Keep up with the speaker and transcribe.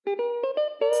All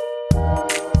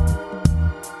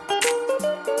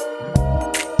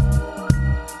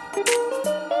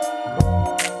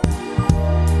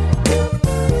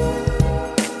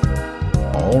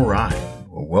right.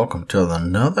 Well, welcome to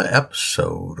another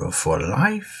episode of For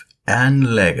Life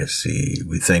and Legacy.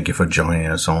 We thank you for joining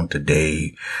us on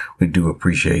today. We do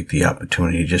appreciate the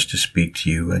opportunity just to speak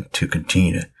to you and to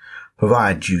continue to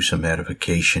provide you some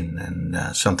edification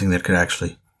and something that could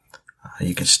actually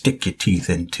you can stick your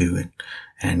teeth into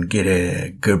and get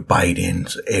a good bite in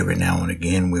every now and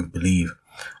again. We believe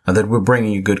that we're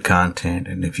bringing you good content,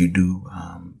 and if you do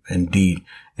indeed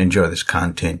enjoy this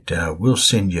content, we'll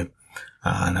send you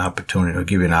an opportunity, or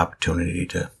give you an opportunity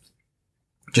to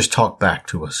just talk back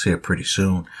to us here pretty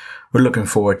soon. We're looking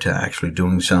forward to actually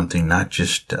doing something, not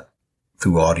just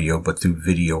through audio, but through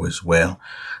video as well.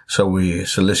 So we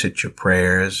solicit your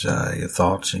prayers, your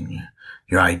thoughts, and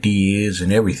your ideas,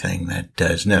 and everything that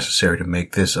is necessary to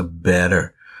make this a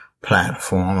better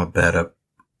platform, a better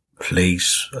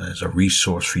place as a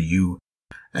resource for you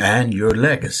and your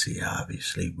legacy.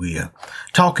 Obviously, we are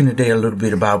talking today a little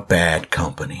bit about bad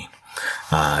company.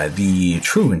 The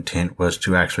true intent was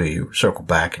to actually circle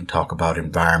back and talk about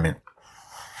environment,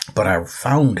 but I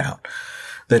found out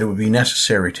that it would be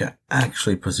necessary to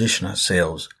actually position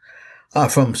ourselves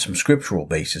from some scriptural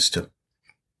basis to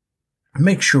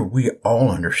make sure we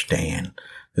all understand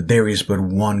that there is but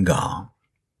one God,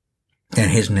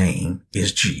 and his name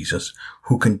is Jesus,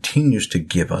 who continues to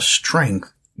give us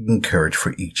strength and courage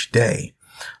for each day.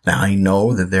 Now, I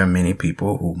know that there are many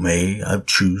people who may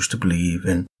choose to believe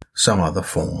in some other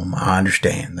form. I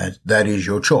understand that is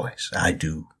your choice. I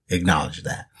do acknowledge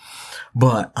that.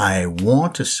 But I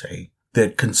want to say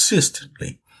that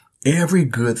consistently, every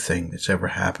good thing that's ever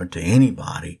happened to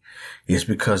anybody is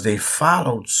because they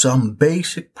followed some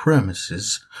basic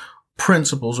premises,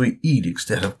 principles, or edicts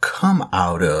that have come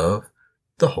out of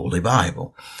the Holy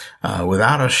Bible.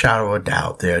 Without a shadow of a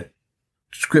doubt, there are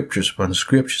scriptures upon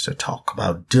scriptures that talk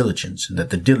about diligence, and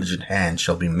that the diligent hand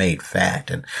shall be made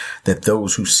fat, and that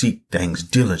those who seek things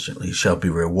diligently shall be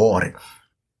rewarded.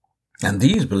 And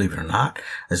these, believe it or not,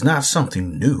 is not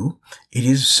something new. It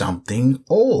is something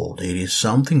old. It is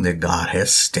something that God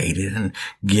has stated and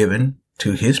given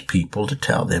to his people to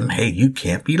tell them, hey, you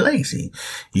can't be lazy.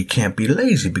 You can't be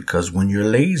lazy, because when you're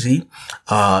lazy,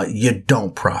 you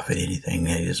don't profit anything.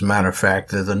 As a matter of fact,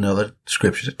 there's another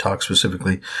scripture that talks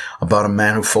specifically about a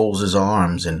man who folds his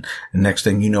arms, and the next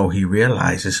thing you know, he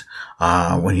realizes,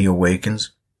 when he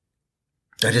awakens,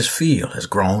 that his field has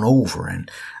grown over,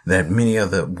 and that many of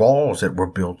the walls that were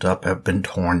built up have been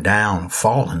torn down,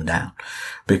 fallen down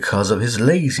because of his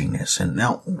laziness. And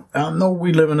now, I know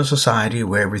we live in a society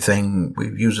where everything,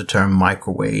 we use the term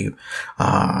microwave,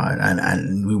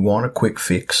 and we want a quick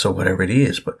fix or whatever it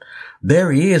is. But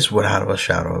there is, without a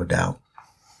shadow of a doubt,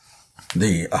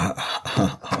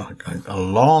 a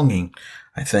longing,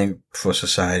 I think, for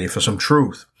society, for some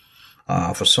truth.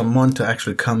 For someone to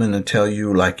actually come in and tell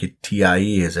you like it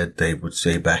TIE, as that they would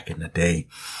say back in the day,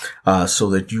 so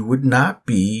that you would not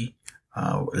be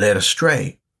led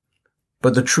astray.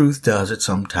 But the truth does it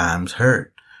sometimes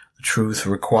hurt. The truth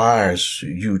requires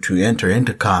you to enter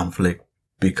into conflict,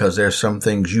 because there's some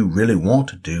things you really want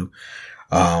to do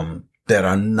that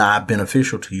are not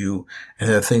beneficial to you, and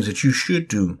there are things that you should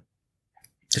do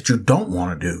that you don't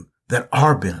want to do that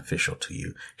are beneficial to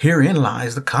you. Herein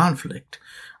lies the conflict.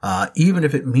 Even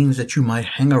if it means that you might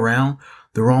hang around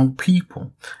the wrong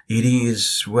people, it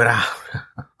is without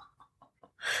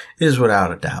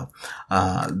a doubt.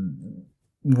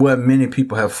 What many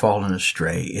people have fallen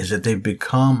astray is that they've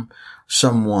become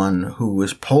someone who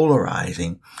is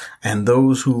polarizing, and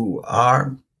those who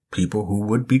are people who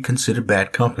would be considered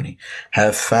bad company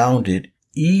have found it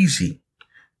easy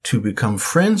to become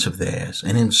friends of theirs,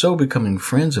 and in so becoming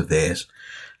friends of theirs,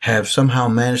 have somehow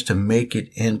managed to make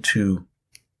it into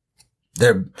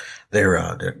their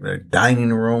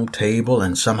dining room table.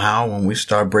 And somehow when we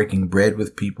start breaking bread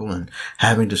with people and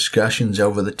having discussions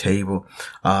over the table,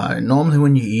 normally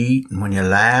when you eat and when you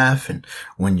laugh and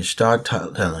when you start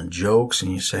telling jokes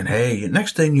and you say, hey,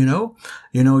 next thing you know,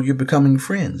 you're becoming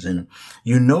friends, and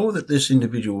you know that this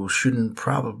individual shouldn't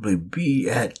probably be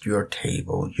at your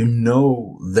table. You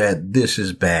know that this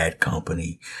is bad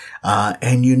company.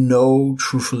 And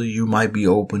truthfully, you might be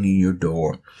opening your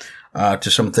door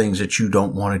to some things that you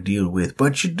don't want to deal with,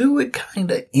 but you do it kind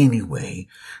of anyway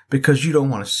because you don't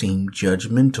want to seem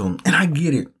judgmental. And I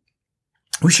get it.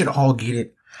 We should all get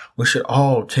it. We should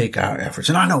all take our efforts.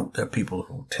 And I know there are people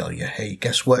who will tell you, hey,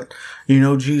 guess what?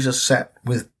 Jesus sat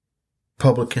with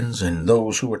publicans and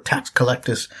those who were tax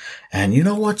collectors. And you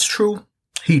know what's true?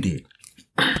 He did.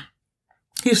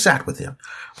 He sat with him.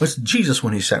 But Jesus,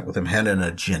 when he sat with him, had an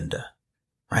agenda,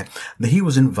 right? He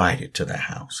was invited to their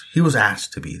house. He was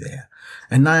asked to be there.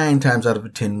 And 9 times out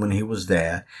of 10, when he was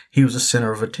there, he was the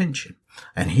center of attention.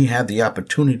 And he had the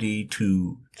opportunity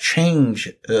to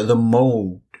change the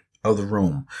mode of the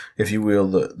room, if you will,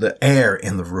 the air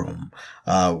in the room.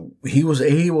 He was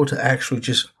able to actually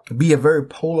just be a very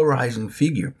polarizing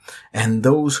figure. And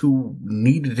those who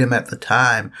needed him at the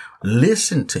time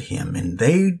listened to him. And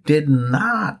they did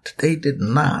not,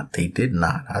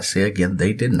 I say again,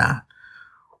 they did not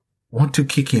want to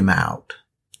kick him out.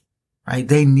 Right?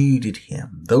 They needed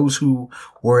him. Those who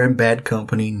were in bad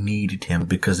company needed him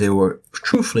because they were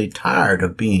truthfully tired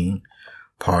of being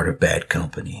part of bad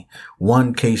company.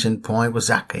 One case in point was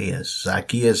Zacchaeus.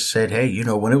 Zacchaeus said, hey,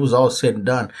 when it was all said and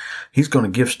done, he's going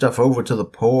to give stuff over to the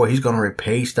poor. He's going to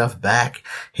repay stuff back.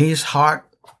 His heart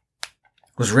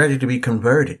was ready to be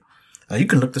converted. You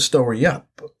can look the story up,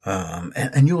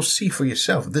 and you'll see for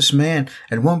yourself. This man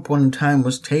at one point in time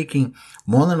was taking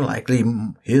more than likely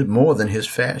more than his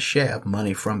fair share of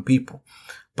money from people.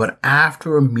 But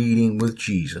after a meeting with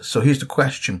Jesus, so here's the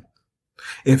question.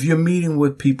 If you're meeting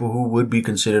with people who would be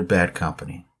considered bad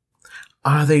company,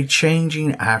 are they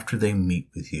changing after they meet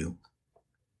with you?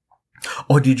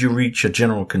 Or did you reach a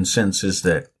general consensus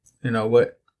that, you know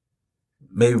what,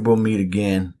 maybe we'll meet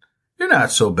again. You're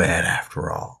not so bad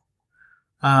after all.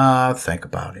 Think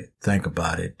about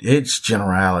it. It's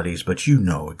generalities, but you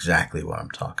know exactly what I'm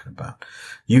talking about.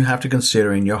 You have to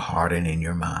consider in your heart and in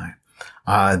your mind,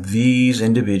 are these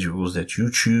individuals that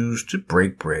you choose to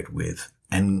break bread with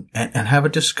and have a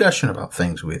discussion about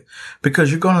things with,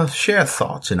 because you're going to share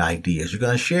thoughts and ideas. You're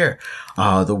going to share,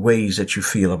 the ways that you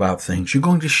feel about things. You're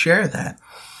going to share that.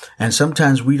 And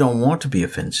sometimes we don't want to be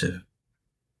offensive.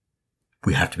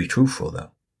 We have to be truthful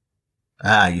though.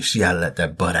 You see, I let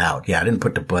that but out. Yeah, I didn't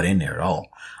put the but in there at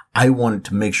all. I wanted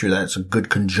to make sure that's a good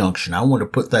conjunction. I want to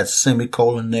put that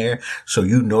semicolon there so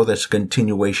you know that's a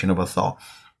continuation of a thought.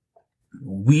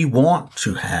 We want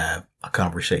to have a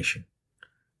conversation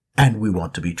and we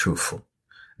want to be truthful.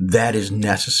 That is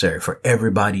necessary for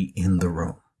everybody in the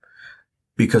room.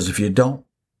 Because if you don't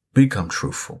become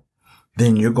truthful,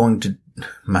 then you're going to,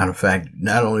 matter of fact,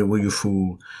 not only will you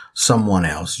fool someone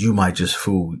else, you might just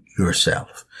fool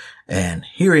yourself. And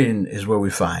herein is where we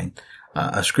find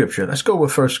a scripture. Let's go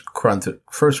with 1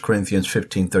 Corinthians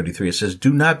 15:33. It says,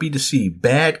 do not be deceived.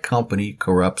 Bad company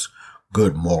corrupts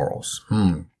good morals.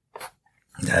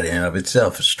 That in and of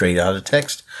itself is straight out of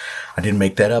text. I didn't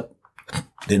make that up.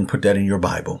 Didn't put that in your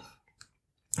Bible.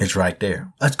 It's right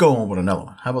there. Let's go on with another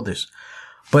one. How about this?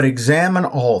 But examine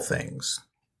all things.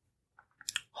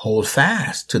 Hold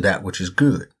fast to that which is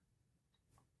good.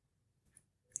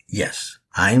 Yes,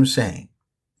 I am saying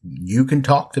you can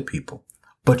talk to people,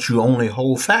 but you only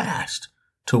hold fast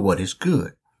to what is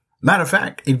good. Matter of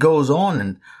fact, it goes on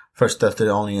in 1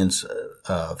 Thessalonians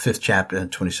 5th chapter and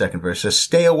 22nd verse. It says,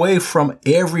 stay away from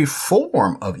every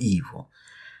form of evil.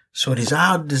 So it is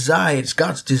our desire, it's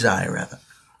God's desire rather,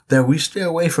 that we stay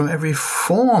away from every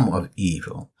form of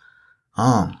evil.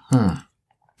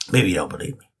 Maybe you don't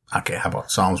believe me. Okay, how about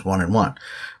Psalms 1:1?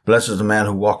 Blessed is the man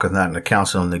who walketh not in the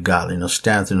counsel of the godly, nor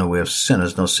standeth in the way of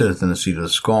sinners, nor sitteth in the seat of the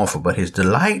scornful, but his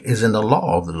delight is in the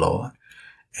law of the Lord,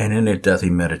 and in it doth he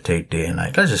meditate day and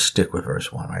night. Let's just stick with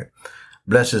verse 1, right?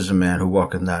 Blessed is the man who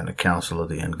walketh not in the counsel of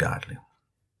the ungodly.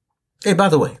 Hey, by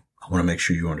the way, I want to make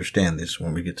sure you understand this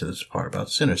when we get to this part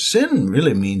about sinners. Sin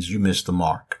really means you miss the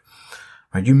mark,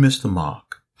 right? You miss the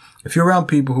mark. If you're around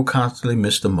people who constantly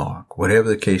miss the mark, whatever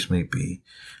the case may be,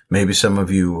 maybe some of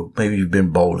you, maybe you've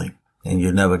been bowling and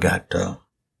you never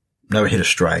hit a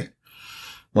strike.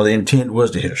 Well, the intent was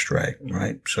to hit a strike,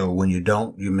 right? So when you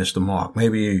don't, you miss the mark.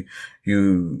 Maybe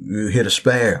you hit a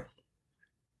spare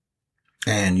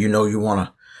and you want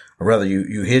to, or rather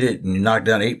you hit it and you knock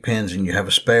down 8 pins and you have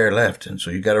a spare left. And so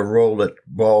you got to roll that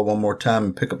ball one more time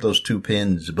and pick up those 2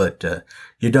 pins, but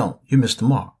you don't. You miss the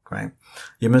mark, right?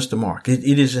 You missed the mark. It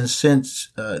is in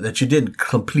sense that you didn't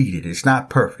complete it. It's not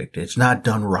perfect. It's not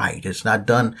done right. It's not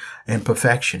done in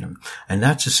perfection. And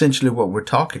that's essentially what we're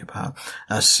talking about.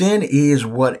 Sin is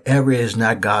whatever is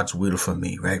not God's will for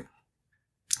me, right?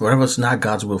 Whatever is not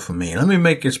God's will for me. Let me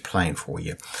make this plain for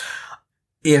you.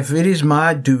 If it is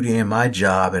my duty and my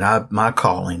job and my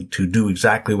calling to do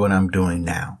exactly what I'm doing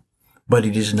now, but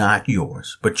it is not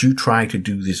yours, but you try to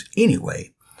do this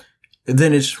anyway,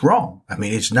 then it's wrong. I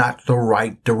mean, it's not the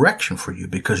right direction for you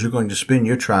because you're going to spend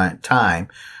your time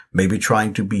maybe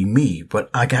trying to be me, but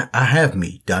I have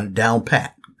me down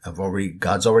pat.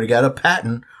 God's already got a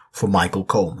patent for Michael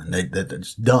Coleman.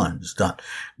 That's done. It's done.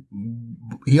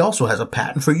 He also has a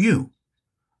patent for you.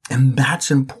 And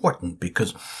that's important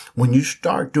because when you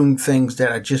start doing things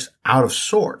that are just out of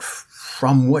sort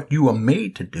from what you are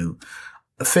made to do,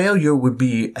 failure would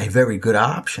be a very good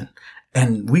option.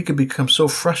 And we could become so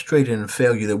frustrated in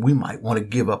failure that we might want to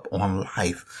give up on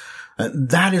life.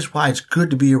 That is why it's good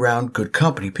to be around good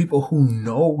company, people who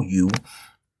know you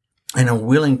and are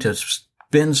willing to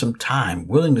spend some time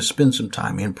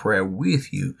in prayer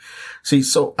with you. See,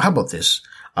 so how about this?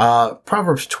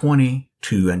 Proverbs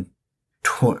 22 and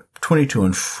 24.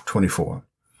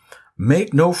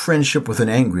 Make no friendship with an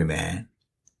angry man,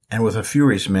 and with a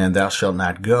furious man thou shalt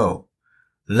not go,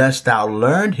 lest thou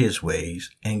learn his ways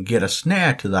and get a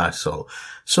snare to thy soul.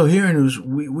 So here in news,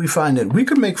 we find that we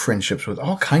could make friendships with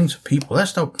all kinds of people.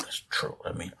 That's true.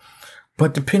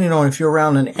 But depending on if you're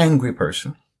around an angry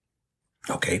person,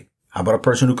 okay, how about a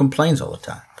person who complains all the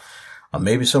time? Or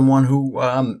maybe someone who,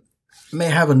 may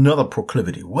have another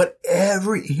proclivity,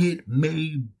 whatever it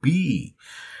may be.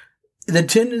 The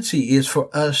tendency is for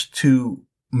us to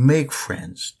make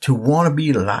friends, to want to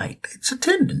be liked. It's a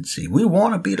tendency. We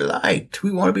want to be liked.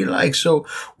 So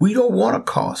we don't want to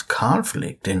cause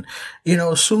conflict. And,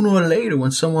 sooner or later,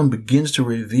 when someone begins to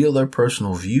reveal their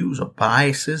personal views or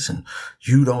biases and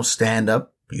you don't stand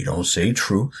up, you don't say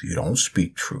truth, you don't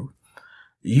speak truth,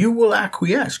 you will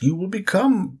acquiesce. You will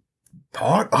become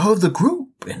part of the group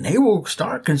and they will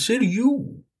start considering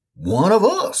you one of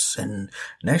us. And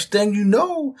next thing you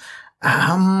know,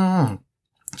 I'm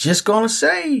just going to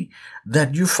say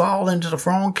that you fall into the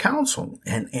wrong counsel.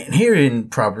 And here in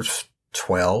Proverbs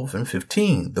 12 and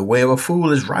 15, the way of a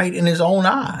fool is right in his own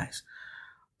eyes,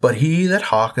 but he that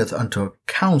hearkeneth unto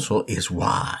counsel is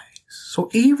wise. So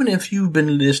even if you've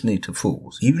been listening to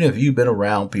fools, even if you've been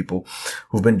around people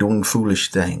who've been doing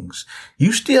foolish things,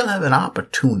 you still have an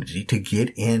opportunity to get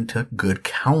into good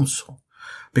counsel.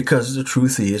 Because the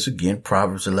truth is, again,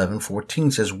 Proverbs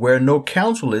 11:14 says, where no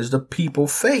counsel is, the people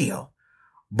fail.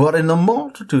 But in the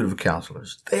multitude of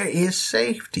counselors, there is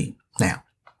safety. Now,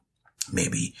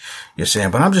 maybe you're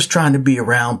saying, but I'm just trying to be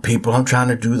around people. I'm trying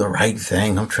to do the right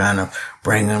thing. I'm trying to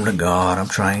bring them to God. I'm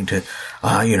trying to,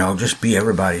 just be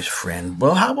everybody's friend.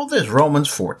 Well, how about this? Romans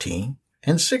 14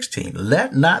 and 16.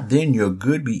 Let not then your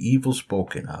good be evil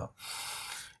spoken of.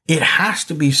 It has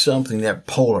to be something that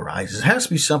polarizes. It has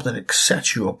to be something that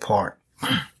sets you apart.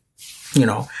 I'm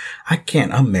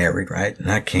married, right?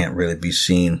 And I can't really be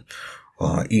seen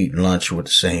eating lunch with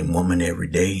the same woman every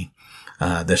day.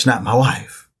 That's not my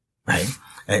wife, right?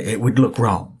 It would look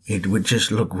wrong. It would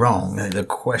just look wrong. The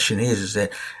question is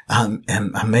that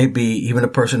even a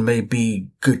person may be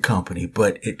good company,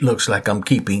 but it looks like I'm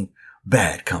keeping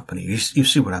bad company. You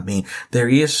see what I mean? There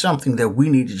is something that we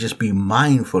need to just be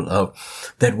mindful of,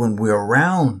 that when we're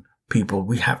around people,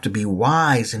 we have to be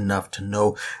wise enough to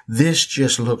know this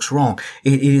just looks wrong.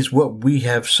 It is what we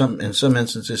have in some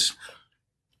instances,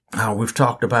 we've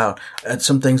talked about,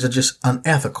 some things are just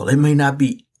unethical. It may not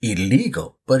be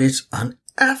illegal, but it's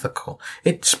unethical.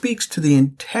 It speaks to the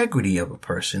integrity of a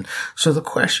person. So the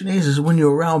question is when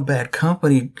you're around bad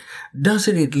company, does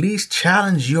it at least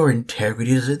challenge your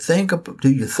integrity?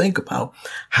 Do you think about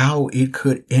how it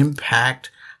could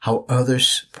impact how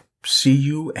others see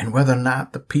you, and whether or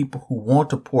not the people who want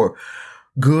to pour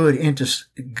good into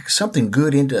something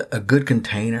good into a good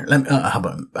container? How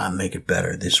about I make it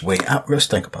better this way? Let's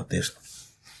think about this.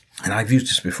 And I've used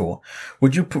this before.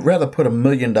 Would you rather put $1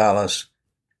 million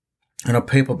in a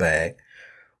paper bag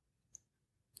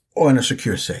or in a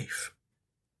secure safe?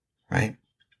 Right?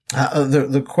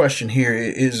 The question here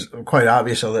is quite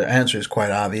obvious, or the answer is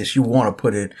quite obvious. You want to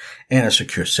put it in a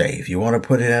secure safe. You want to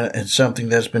put it in something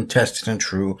that's been tested and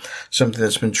true, something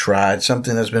that's been tried,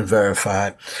 something that's been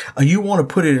verified. You want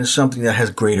to put it in something that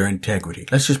has greater integrity.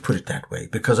 Let's just put it that way,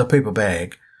 because a paper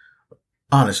bag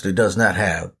honestly does not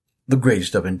have the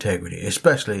greatest of integrity.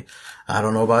 Especially, I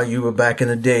don't know about you, but back in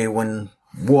the day when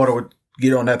water would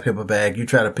get on that paper bag, you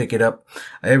try to pick it up,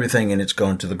 everything in it's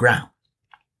going to the ground.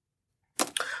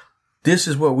 This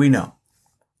is what we know.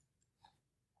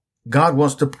 God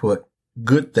wants to put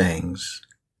good things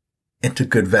into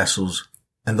good vessels,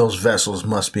 and those vessels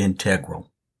must be integral.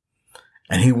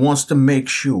 And he wants to make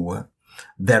sure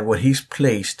that what he's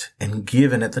placed and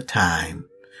given at the time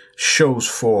shows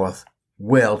forth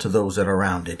well to those that are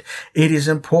around it. It is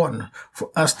important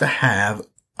for us to have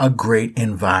a great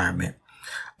environment.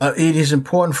 It is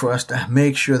important for us to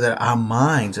make sure that our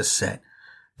minds are set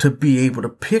to be able to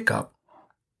pick up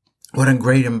what a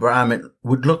great environment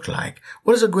would look like.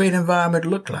 What does a great environment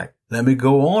look like? Let me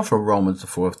go on from Romans, the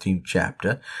 14th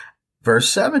chapter, verse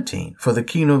 17. For the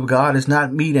kingdom of God is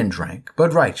not meat and drink,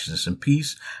 but righteousness and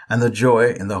peace and the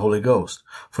joy in the Holy Ghost.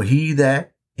 For he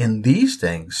that in these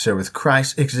things serveth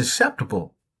Christ is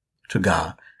acceptable to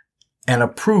God and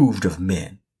approved of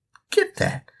men. Get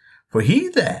that. For he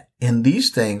that in these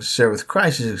things serveth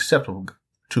Christ is acceptable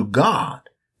to God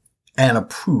and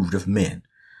approved of men.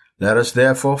 Let us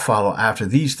therefore follow after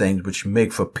these things which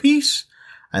make for peace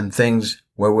and things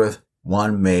wherewith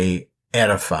one may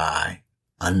edify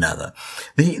another.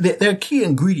 There are key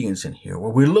ingredients in here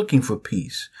where we're looking for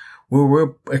peace, where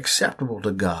we're acceptable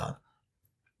to God.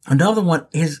 Another one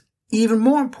is even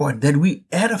more important, that we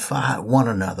edify one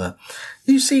another.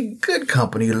 You see, good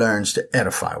company learns to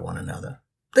edify one another.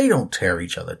 They don't tear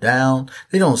each other down.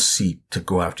 They don't seek to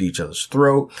go after each other's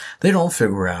throat. They don't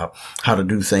figure out how to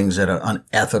do things that are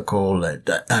unethical, that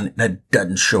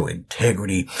doesn't show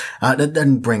integrity, that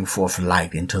doesn't bring forth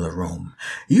light into the room.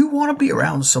 You want to be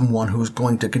around someone who's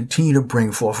going to continue to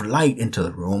bring forth light into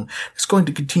the room, that's going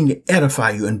to continue to edify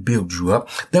you and build you up,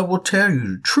 that will tell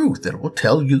you the truth, that will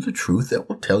tell you the truth, that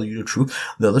will tell you the truth.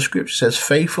 The other scripture says,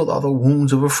 faithful are the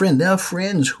wounds of a friend. There are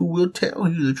friends who will tell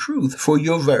you the truth for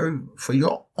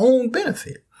your own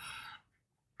benefit.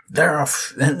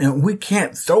 And we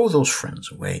can't throw those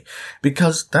friends away,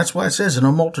 because that's why it says, in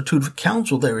a multitude of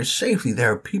counsel there is safety.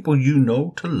 There are people you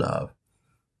know to love.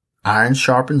 Iron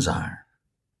sharpens iron,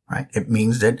 right? It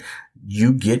means that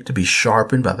you get to be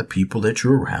sharpened by the people that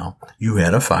you're around. You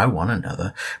edify one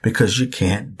another, because you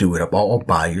can't do it all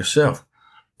by yourself.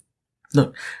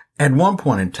 Look, at one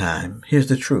point in time, here's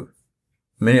the truth.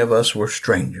 Many of us were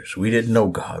strangers. We didn't know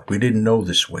God. We didn't know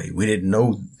this way. We didn't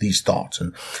know these thoughts,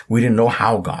 and we didn't know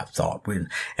how God thought.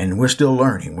 And we're still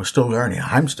learning. We're still learning.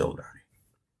 I'm still learning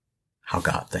how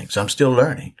God thinks. I'm still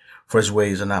learning, for his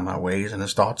ways are not my ways, and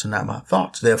his thoughts are not my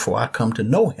thoughts. Therefore, I come to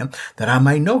know him, that I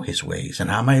may know his ways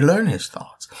and I may learn his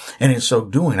thoughts. And in so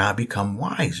doing, I become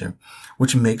wiser,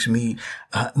 which makes me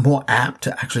more apt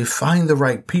to actually find the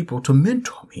right people to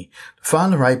mentor me, to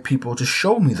find the right people to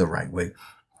show me the right way,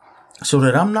 so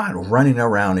that I'm not running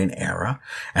around in error,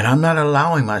 and I'm not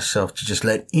allowing myself to just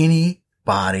let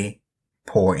anybody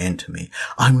pour into me.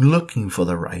 I'm looking for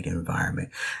the right environment.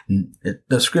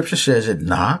 The scripture says it,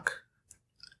 knock,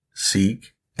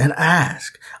 seek, and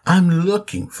ask. I'm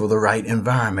looking for the right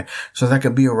environment so that I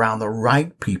can be around the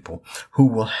right people who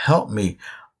will help me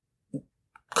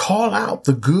call out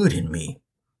the good in me.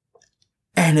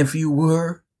 And if it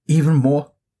were even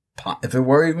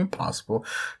possible,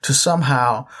 to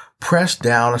somehow press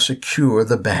down or secure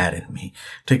the bad in me,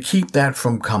 to keep that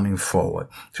from coming forward,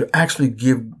 to actually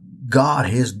give God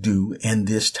his due in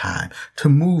this time, to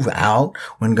move out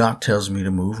when God tells me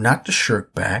to move, not to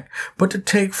shirk back, but to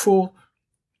take full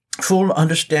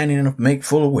understanding and make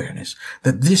full awareness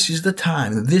that this is the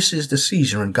time, that this is the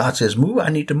season. When God says move, I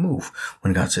need to move.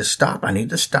 When God says stop, I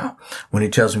need to stop. When he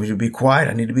tells me to be quiet,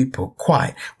 I need to be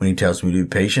quiet. When he tells me to be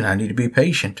patient, I need to be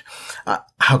patient.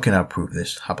 How can I prove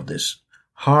this? How about this?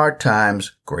 Hard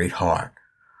times, great heart.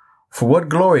 For what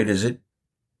glory is it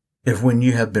if when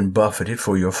you have been buffeted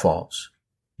for your faults,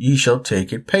 ye shall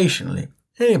take it patiently?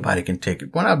 Anybody can take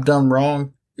it. When I've done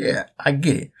wrong, yeah, I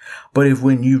get it. But if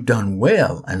when you've done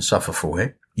well and suffer for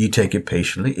it, you take it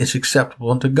patiently, it's acceptable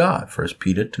unto God. 1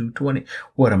 Peter 2:20.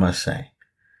 What am I saying?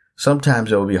 Sometimes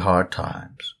there will be hard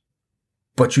times,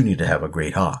 but you need to have a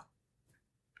great heart.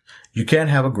 You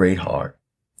can't have a great heart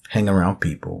hang around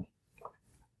people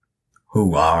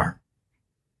who are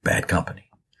bad company,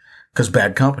 because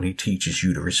bad company teaches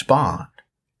you to respond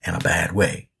in a bad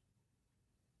way.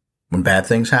 When bad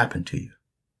things happen to you,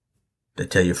 they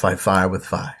tell you fight fire with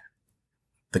fire.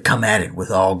 They come at it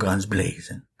with all guns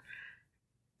blazing.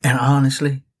 And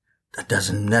honestly, that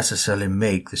doesn't necessarily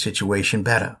make the situation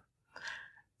better.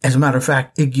 As a matter of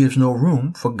fact, it gives no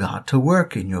room for God to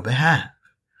work in your behalf.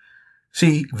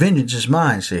 See, vengeance is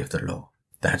mine, saith the Lord.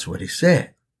 That's what he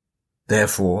said.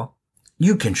 Therefore,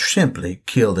 you can simply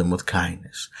kill them with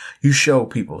kindness. You show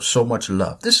people so much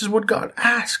love. This is what God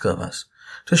asks of us,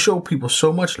 to show people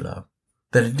so much love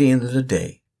that at the end of the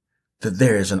day, that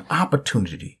there is an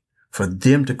opportunity for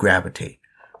them to gravitate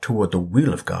toward the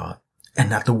will of God and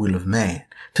not the will of man,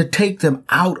 to take them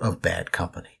out of bad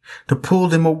company, to pull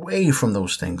them away from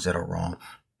those things that are wrong,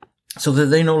 so that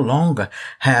they no longer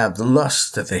have the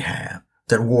lusts that they have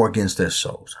that war against their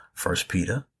souls. 1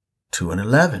 Peter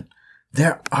 2:11.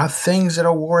 There are things that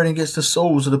are warring against the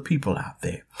souls of the people out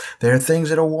there. There are things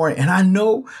that are warring. And I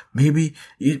know maybe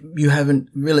you haven't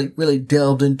really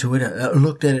delved into it,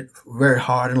 looked at it very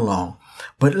hard and long.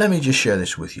 But let me just share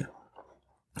this with you.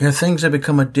 There are things that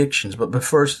become addictions, but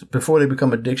before they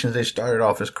become addictions, they started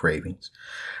off as cravings,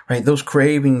 right? Those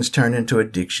cravings turn into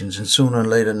addictions, and sooner or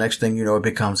later, next thing you know, it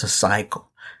becomes a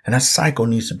cycle. And that cycle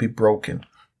needs to be broken.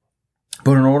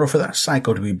 But in order for that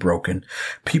cycle to be broken,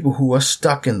 people who are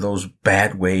stuck in those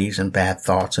bad ways and bad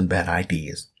thoughts and bad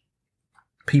ideas,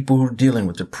 People who are dealing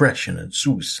with depression and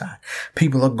suicide.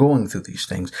 People are going through these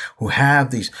things, who have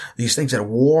these things that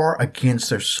war against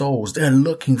their souls. They're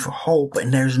looking for hope,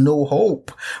 and there's no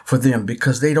hope for them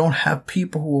because they don't have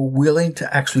people who are willing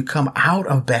to actually come out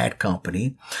of bad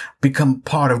company, become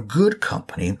part of good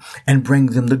company, and bring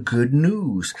them the good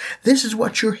news. This is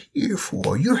what you're here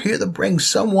for. You're here to bring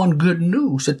someone good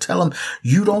news, to tell them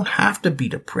you don't have to be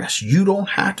depressed. You don't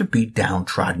have to be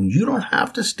downtrodden. You don't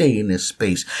have to stay in this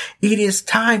space. It is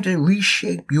time to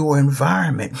reshape your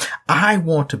environment. I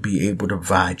want to be able to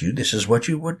provide you. This is what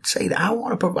you would say. I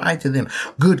want to provide to them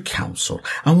good counsel.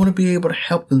 I want to be able to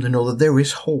help them to know that there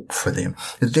is hope for them,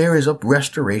 that there is a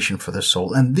restoration for the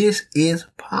soul. And this is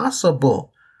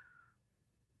possible.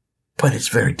 But it's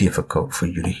very difficult for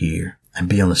you to hear and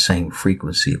be on the same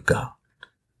frequency of God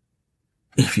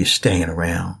if you're staying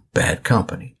around bad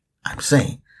company. I'm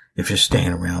saying if you're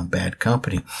staying around bad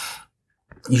company,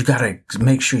 you got to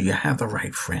make sure you have the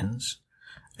right friends.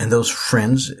 And those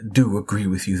friends do agree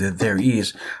with you that there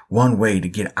is one way to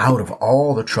get out of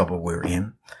all the trouble we're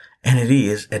in. And it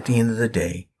is, at the end of the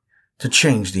day, to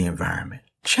change the environment.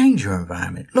 Change your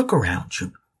environment. Look around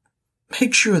you.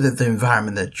 Make sure that the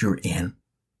environment that you're in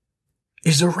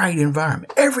is the right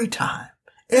environment. Every time.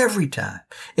 Every time.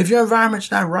 If your environment's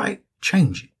not right,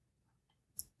 change it.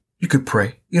 You could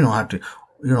pray. You don't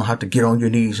have to get on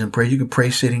your knees and pray. You can pray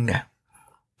sitting down.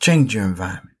 Change your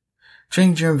environment.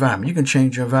 Change your environment. You can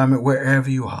change your environment wherever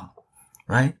you are,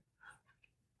 right?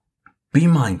 Be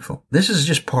mindful. This is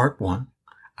just part 1.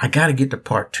 I got to get to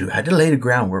part 2. I had to lay the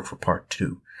groundwork for part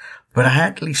 2, but I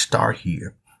had to at least start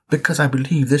here because I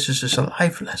believe this is just a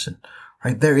life lesson,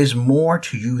 right? There is more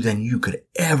to you than you could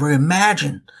ever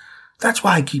imagine. That's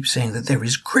why I keep saying that there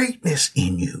is greatness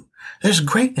in you. There's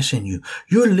greatness in you.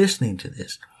 You're listening to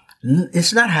this.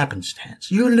 It's not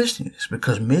happenstance. You're listening to this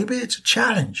because maybe it's a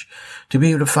challenge to be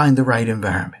able to find the right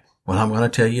environment. Well, I'm going to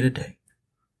tell you today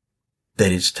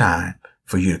that it's time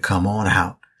for you to come on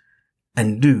out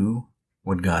and do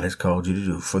what God has called you to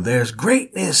do. For there's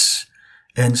greatness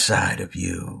inside of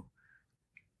you.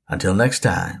 Until next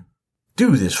time,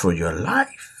 do this for your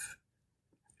life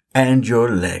and your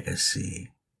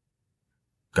legacy.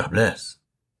 God bless.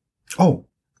 Oh,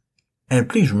 and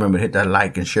please remember to hit that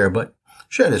like and share button.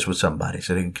 Share this with somebody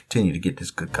so they can continue to get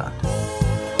this good content.